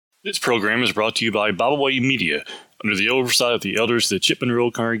This program is brought to you by Bible Way Media, under the oversight of the elders of the Chipman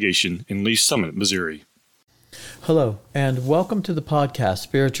Road Congregation in Lee Summit, Missouri. Hello, and welcome to the podcast,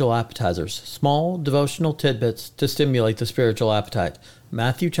 Spiritual Appetizers, small devotional tidbits to stimulate the spiritual appetite.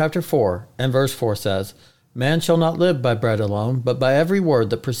 Matthew chapter 4 and verse 4 says, "Man shall not live by bread alone, but by every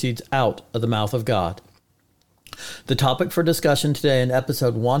word that proceeds out of the mouth of God." The topic for discussion today in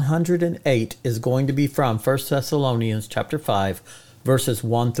episode 108 is going to be from 1 Thessalonians chapter 5, verses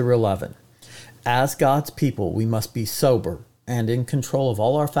 1 through 11. As God's people, we must be sober and in control of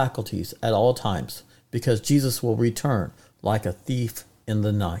all our faculties at all times, because Jesus will return like a thief in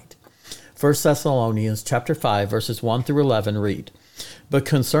the night. 1 Thessalonians chapter 5, verses 1 through 11 read, "But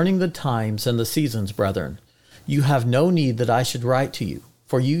concerning the times and the seasons, brethren, you have no need that I should write to you,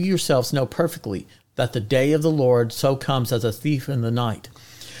 for you yourselves know perfectly that the day of the Lord so comes as a thief in the night.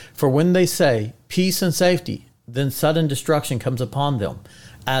 For when they say, peace and safety, then sudden destruction comes upon them,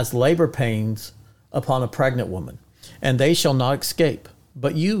 as labor pains upon a pregnant woman, and they shall not escape.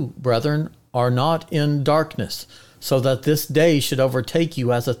 But you, brethren, are not in darkness, so that this day should overtake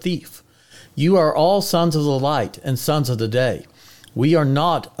you as a thief. You are all sons of the light and sons of the day. We are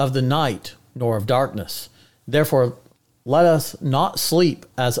not of the night nor of darkness. Therefore, let us not sleep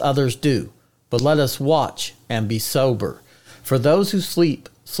as others do, but let us watch and be sober. For those who sleep,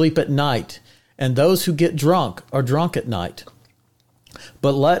 sleep at night, and those who get drunk are drunk at night.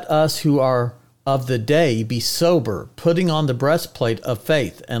 But let us who are of the day be sober, putting on the breastplate of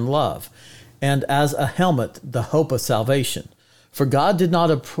faith and love, and as a helmet the hope of salvation. For God did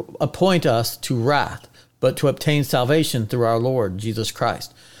not appoint us to wrath, but to obtain salvation through our Lord Jesus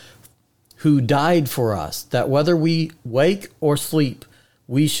Christ, who died for us, that whether we wake or sleep,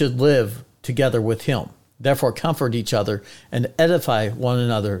 we should live together with him. Therefore comfort each other and edify one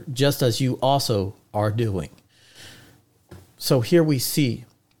another, just as you also are doing." So here we see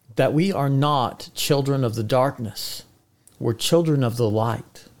that we are not children of the darkness. We're children of the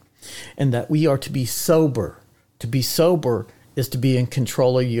light. And that we are to be sober. To be sober is to be in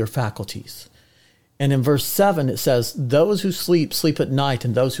control of your faculties. And in verse 7 it says, "Those who sleep, sleep at night,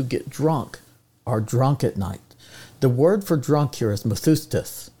 and those who get drunk are drunk at night." The word for drunk here is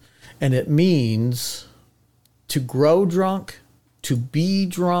methustis. And it means to grow drunk, to be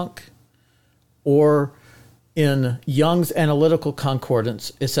drunk, or in Young's Analytical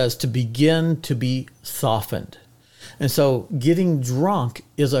Concordance, it says to begin to be softened. And so getting drunk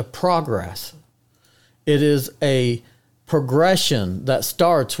is a progress. It is a progression that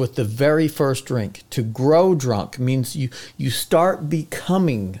starts with the very first drink. To grow drunk means you start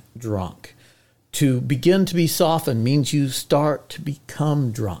becoming drunk. To begin to be softened means you start to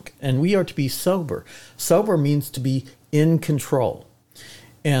become drunk. And we are to be sober. Sober means to be in control.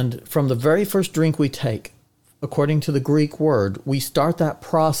 And from the very first drink we take, according to the Greek word, we start that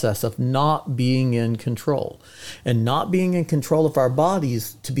process of not being in control. And not being in control of our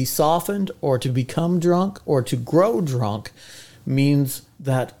bodies, to be softened or to become drunk or to grow drunk, means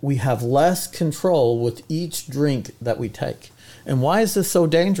that we have less control with each drink that we take. And why is this so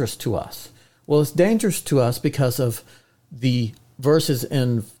dangerous to us? Well, it's dangerous to us because of the verses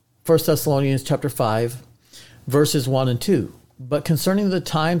in 1 Thessalonians chapter 5, verses 1 and 2. "But concerning the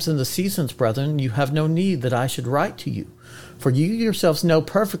times and the seasons, brethren, you have no need that I should write to you. For you yourselves know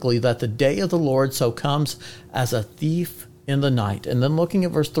perfectly that the day of the Lord so comes as a thief in the night." And then looking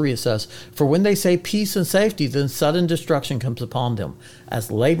at verse 3, it says, "For when they say peace and safety, then sudden destruction comes upon them,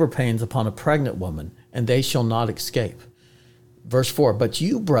 as labor pains upon a pregnant woman, and they shall not escape." Verse 4, "But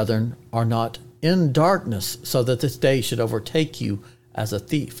you, brethren, are not in darkness, so that this day should overtake you as a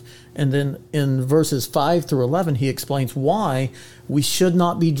thief." And then in verses 5 through 11, he explains why we should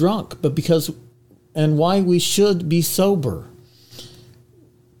not be drunk, and why we should be sober.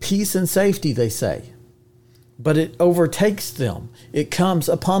 Peace and safety, they say, but it overtakes them. It comes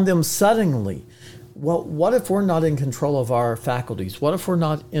upon them suddenly. Well, what if we're not in control of our faculties? What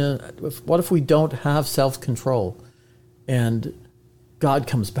if we don't have self-control and God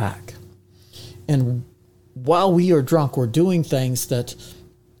comes back? And while we are drunk, we're doing things that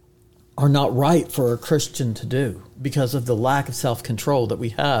are not right for a Christian to do because of the lack of self-control that we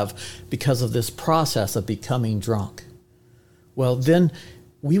have because of this process of becoming drunk. Well, then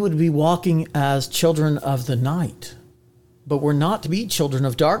we would be walking as children of the night. But we're not to be children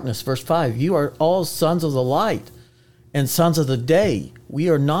of darkness. Verse 5, "You are all sons of the light and sons of the day. We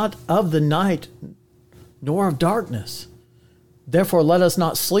are not of the night nor of darkness. Therefore, let us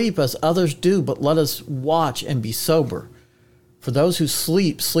not sleep as others do, but let us watch and be sober. For those who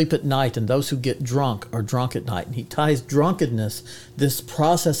sleep, sleep at night, and those who get drunk are drunk at night." And he ties drunkenness, this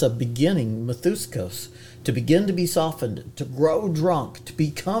process of beginning, methuskos, to begin to be softened, to grow drunk, to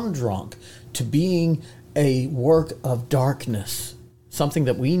become drunk, to being a work of darkness, something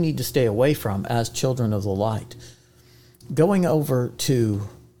that we need to stay away from as children of the light. Going over to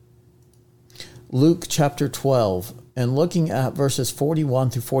Luke chapter 12 and looking at verses 41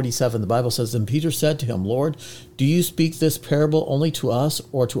 through 47, the Bible says, "Then Peter said to him, Lord, do you speak this parable only to us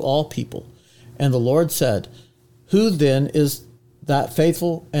or to all people? And the Lord said, Who then is that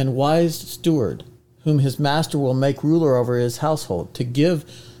faithful and wise steward, whom his master will make ruler over his household, to give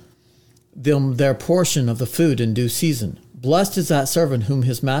them their portion of the food in due season? Blessed is that servant whom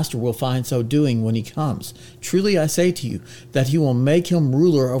his master will find so doing when he comes. Truly I say to you, that he will make him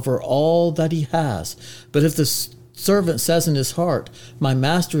ruler over all that he has. But if the servant says in his heart, My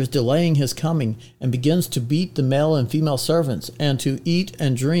master is delaying his coming, and begins to beat the male and female servants, and to eat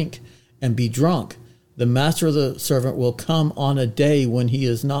and drink and be drunk, the master of the servant will come on a day when he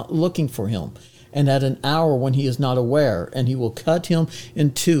is not looking for him, and at an hour when he is not aware, and he will cut him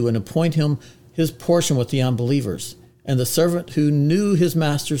in two and appoint him his portion with the unbelievers. And the servant who knew his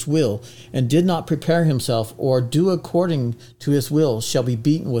master's will and did not prepare himself or do according to his will shall be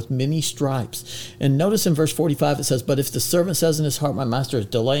beaten with many stripes." And notice in verse 45 it says, "But if the servant says in his heart, My master is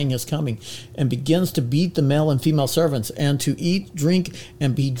delaying his coming, and begins to beat the male and female servants, and to eat, drink,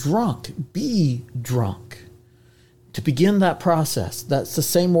 and be drunk," to begin that process. That's the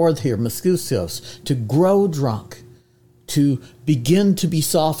same word here, meskusios, to grow drunk, to begin to be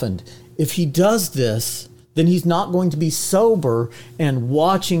softened. If he does this, then he's not going to be sober and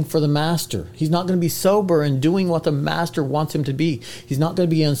watching for the master. He's not going to be sober and doing what the master wants him to be. He's not going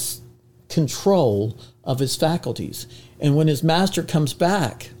to be in control of his faculties. And when his master comes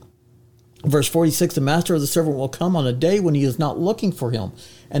back, verse 46, "The master of the servant will come on a day when he is not looking for him,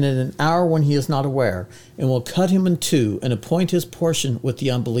 and in an hour when he is not aware, and will cut him in two and appoint his portion with the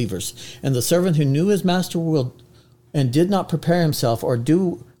unbelievers. And the servant who knew his master will and did not prepare himself or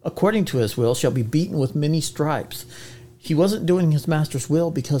do according to his will shall be beaten with many stripes." He wasn't doing his master's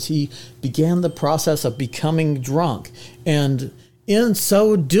will because he began the process of becoming drunk. And in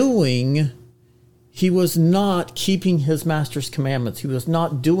so doing, he was not keeping his master's commandments. He was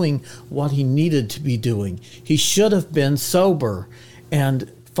not doing what he needed to be doing. He should have been sober and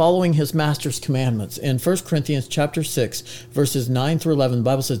following his master's commandments. In 1 Corinthians chapter 6, verses 9 through 11, the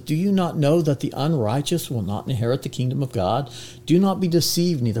Bible says, "Do you not know that the unrighteous will not inherit the kingdom of God? Do not be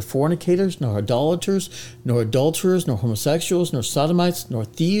deceived, neither fornicators, nor idolaters, nor adulterers, nor homosexuals, nor sodomites, nor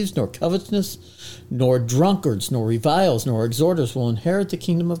thieves, nor covetous, nor drunkards, nor revilers, nor exhorters will inherit the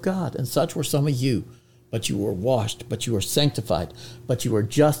kingdom of God. And such were some of you. But you were washed, but you were sanctified, but you were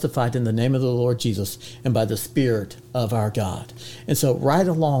justified in the name of the Lord Jesus and by the Spirit of our God." And so right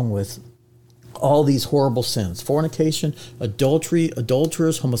along with all these horrible sins, fornication, adultery,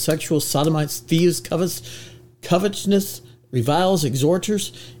 adulterers, homosexuals, sodomites, thieves, covetousness, revilers,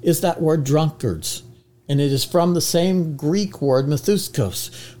 exhorters, is that word drunkards. And it is from the same Greek word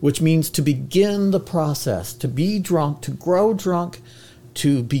methuskos, which means to begin the process, to be drunk, to grow drunk,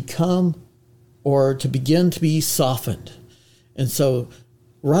 to become or to begin to be softened. And so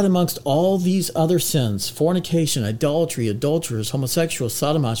right amongst all these other sins, fornication, idolatry, adulterers, homosexuals,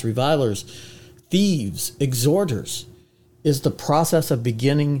 sodomites, revilers, thieves, exhorters, is the process of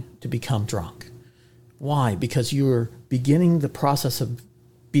beginning to become drunk. Why? Because you are beginning the process of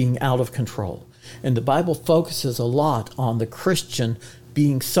being out of control. And the Bible focuses a lot on the Christian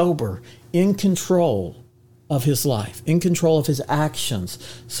being sober, in control of his life, in control of his actions,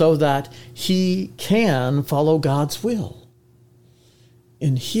 so that he can follow God's will.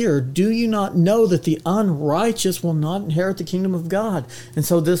 And here, "Do you not know that the unrighteous will not inherit the kingdom of God?" And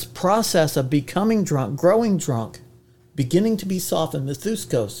so this process of becoming drunk, growing drunk, beginning to be softened,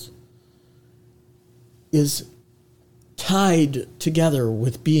 methuskos, is tied together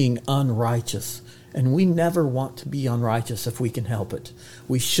with being unrighteous. And we never want to be unrighteous if we can help it.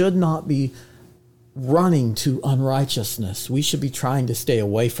 We should not be running to unrighteousness. We should be trying to stay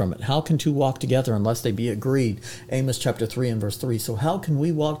away from it. How can two walk together unless they be agreed? Amos chapter 3 and verse 3. So how can we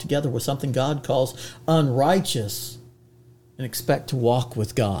walk together with something God calls unrighteous and expect to walk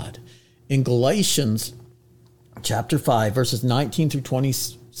with God? In Galatians chapter 5, verses 19 through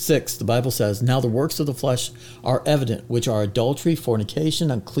 26, the Bible says, "Now the works of the flesh are evident, which are adultery,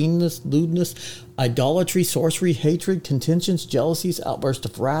 fornication, uncleanness, lewdness, idolatry, sorcery, hatred, contentions, jealousies, outbursts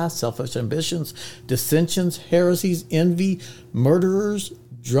of wrath, selfish ambitions, dissensions, heresies, envy, murderers,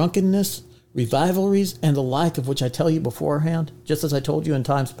 drunkenness, revileries, and the like, of which I tell you beforehand, just as I told you in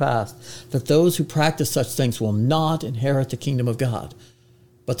times past, that those who practice such things will not inherit the kingdom of God.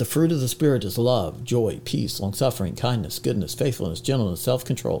 But the fruit of the Spirit is love, joy, peace, longsuffering, kindness, goodness, faithfulness, gentleness,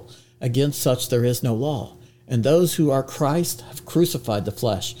 self-control. Against such there is no law. And those who are Christ have crucified the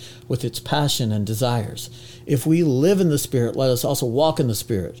flesh with its passion and desires. If we live in the Spirit, let us also walk in the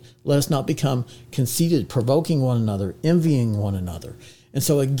Spirit. Let us not become conceited, provoking one another, envying one another. And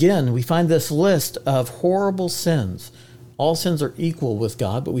so again, we find this list of horrible sins. All sins are equal with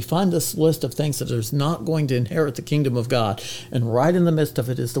God, but we find this list of things that is not going to inherit the kingdom of God. And right in the midst of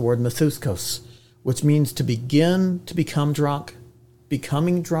it is the word methuskos, which means to begin to become drunk,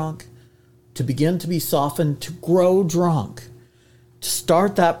 becoming drunk, to begin to be softened, to grow drunk, to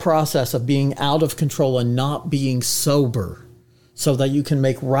start that process of being out of control and not being sober so that you can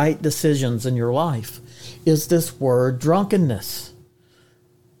make right decisions in your life, is this word drunkenness.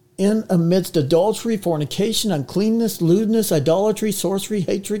 In amidst adultery, fornication, uncleanness, lewdness, idolatry, sorcery,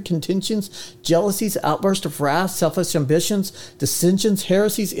 hatred, contentions, jealousies, outbursts of wrath, selfish ambitions, dissensions,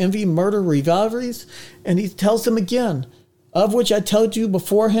 heresies, envy, murder, rivalries. And he tells them again, of which I told you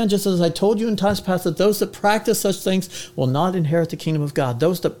beforehand, just as I told you in times past, that those that practice such things will not inherit the kingdom of God.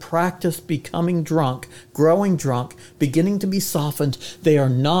 Those that practice becoming drunk, growing drunk, beginning to be softened, they are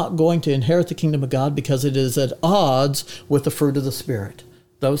not going to inherit the kingdom of God because it is at odds with the fruit of the Spirit.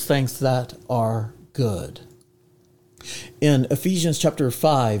 Those things that are good. In Ephesians chapter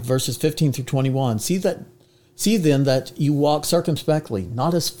 5, verses 15 through 21, see then that you walk circumspectly,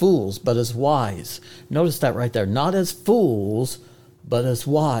 not as fools, but as wise. Notice that right there. Not as fools, but as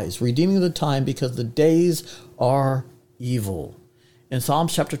wise, redeeming the time because the days are evil. In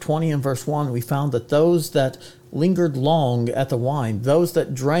Psalms chapter 20 and verse 1, we found that those that lingered long at the wine, those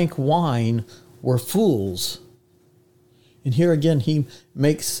that drank wine, were fools. And here again, he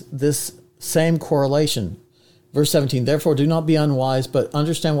makes this same correlation. Verse 17, therefore do not be unwise, but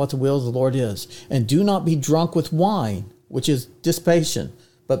understand what the will of the Lord is. And do not be drunk with wine, which is dissipation,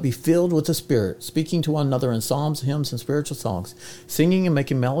 but be filled with the Spirit, speaking to one another in psalms, hymns, and spiritual songs, singing and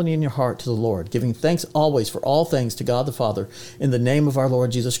making melody in your heart to the Lord, giving thanks always for all things to God the Father, in the name of our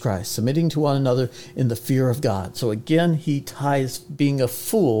Lord Jesus Christ, submitting to one another in the fear of God. So again, he ties being a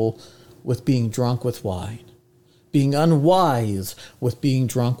fool with being drunk with wine. Being unwise with being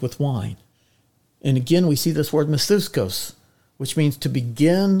drunk with wine. And again, we see this word methuskos, which means to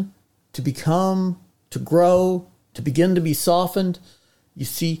begin, to become, to grow, to begin to be softened. You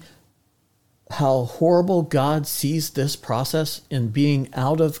see how horrible God sees this process in being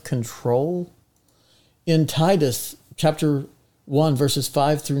out of control? In Titus chapter 1, verses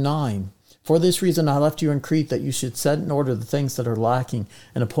 5 through 9, for this reason I left you in Crete, that you should set in order the things that are lacking,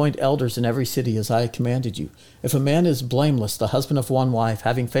 and appoint elders in every city as I commanded you. If a man is blameless, the husband of one wife,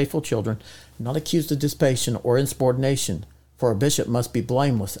 having faithful children, not accused of dissipation or insubordination, for a bishop must be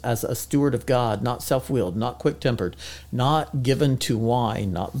blameless as a steward of God, not self-willed, not quick-tempered, not given to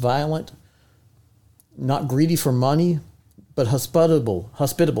wine, not violent, not greedy for money, but hospitable,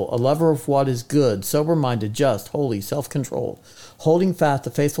 a lover of what is good, sober-minded, just, holy, self-controlled, holding fast the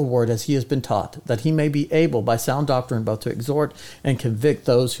faithful word as he has been taught, that he may be able by sound doctrine both to exhort and convict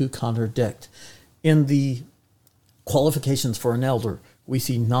those who contradict. In the qualifications for an elder, we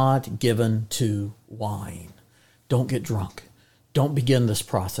see not given to wine. Don't get drunk. Don't begin this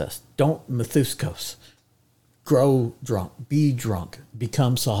process. Don't methuskos. Grow drunk, be drunk,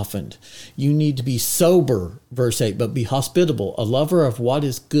 become softened. You need to be sober, verse 8, but be hospitable, a lover of what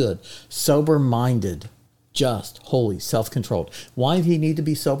is good, sober-minded, just, holy, self-controlled. Why did he need to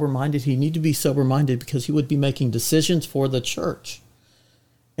be sober-minded? He needed to be sober-minded because he would be making decisions for the church.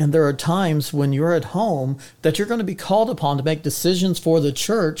 And there are times when you're at home that you're going to be called upon to make decisions for the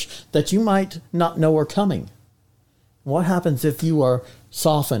church that you might not know are coming. What happens if you are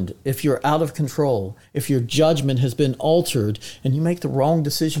softened, if you're out of control, if your judgment has been altered and you make the wrong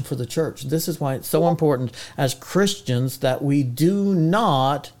decision for the church? This is why it's so important as Christians that we do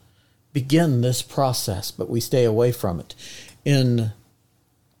not begin this process, but we stay away from it. In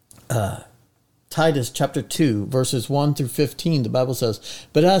Titus chapter 2, verses 1 through 15, the Bible says,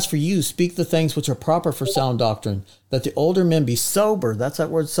 but as for you, speak the things which are proper for sound doctrine, that the older men be sober, that's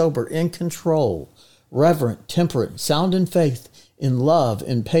that word sober, in control, reverent, temperate, sound in faith, in love,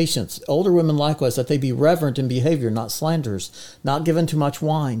 in patience. Older women likewise, that they be reverent in behavior, not slanderers, not given to much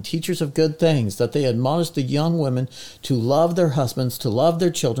wine, teachers of good things, that they admonish the young women to love their husbands, to love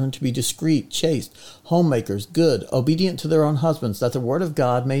their children, to be discreet, chaste, homemakers, good, obedient to their own husbands, that the word of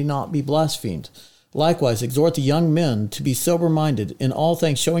God may not be blasphemed. Likewise, exhort the young men to be sober-minded, in all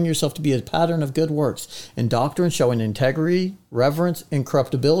things showing yourself to be a pattern of good works, in doctrine showing integrity, reverence,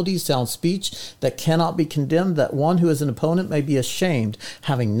 incorruptibility, sound speech, that cannot be condemned, that one who is an opponent may be ashamed,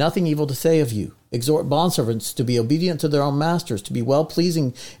 having nothing evil to say of you. Exhort bondservants to be obedient to their own masters, to be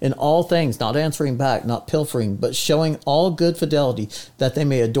well-pleasing in all things, not answering back, not pilfering, but showing all good fidelity, that they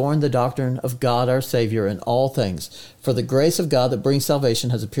may adorn the doctrine of God our Savior in all things. For the grace of God that brings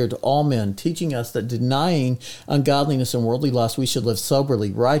salvation has appeared to all men, teaching us that denying ungodliness and worldly lust, we should live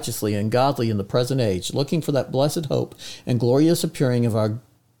soberly, righteously, and godly in the present age, looking for that blessed hope and glorious appearing of our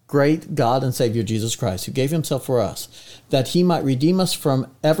great God and Savior Jesus Christ, who gave himself for us, that he might redeem us from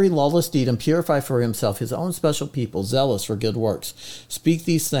every lawless deed and purify for himself his own special people, zealous for good works. Speak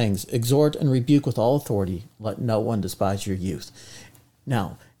these things, exhort and rebuke with all authority. Let no one despise your youth.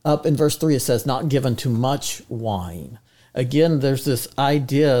 Now, up in verse 3, it says, not given to much wine. Again, there's this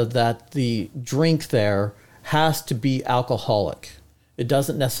idea that the drink there has to be alcoholic. It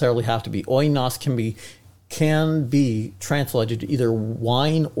doesn't necessarily have to be. Oinos can be translated to either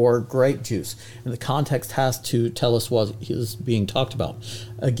wine or grape juice. And the context has to tell us what is being talked about.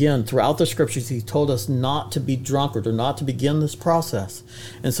 Again, throughout the scriptures, he told us not to be drunkard or not to begin this process.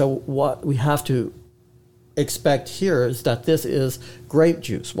 And so what we have to expect here is that this is grape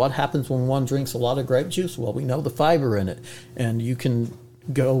juice. What happens when one drinks a lot of grape juice? Well, we know the fiber in it, and you can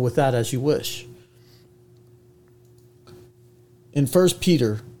go with that as you wish. In 1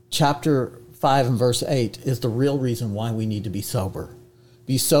 Peter chapter 5 and verse 8 is the real reason why we need to be sober.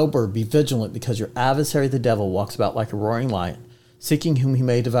 Be sober, be vigilant, because your adversary the devil walks about like a roaring lion, seeking whom he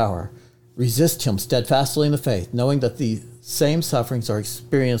may devour. Resist him steadfastly in the faith, knowing that the same sufferings are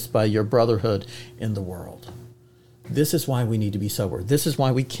experienced by your brotherhood in the world. This is why we need to be sober. This is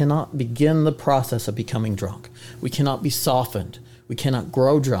why we cannot begin the process of becoming drunk. We cannot be softened. We cannot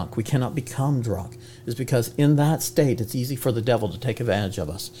grow drunk. We cannot become drunk. It's because in that state, it's easy for the devil to take advantage of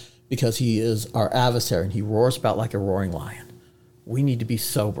us, because he is our adversary and he roars about like a roaring lion. We need to be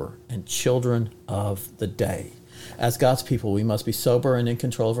sober and children of the day. As God's people, we must be sober and in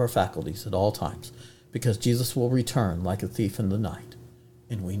control of our faculties at all times, because Jesus will return like a thief in the night,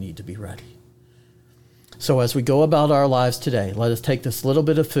 and we need to be ready. So as we go about our lives today, let us take this little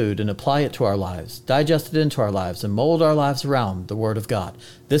bit of food and apply it to our lives, digest it into our lives, and mold our lives around the Word of God.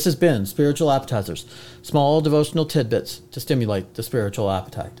 This has been Spiritual Appetizers, small devotional tidbits to stimulate the spiritual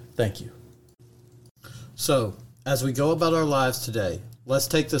appetite. Thank you. So, as we go about our lives today, let's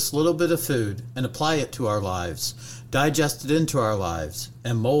take this little bit of food and apply it to our lives, digest it into our lives,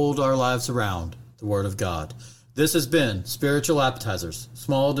 and mold our lives around the Word of God. This has been Spiritual Appetizers,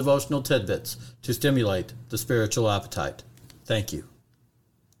 small devotional tidbits to stimulate the spiritual appetite. Thank you.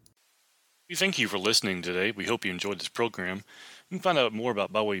 We thank you for listening today. We hope you enjoyed this program. You can find out more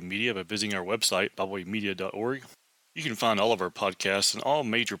about Byway Media by visiting our website, bywaymedia.org. You can find all of our podcasts on all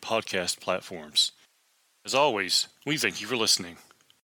major podcast platforms. As always, we thank you for listening.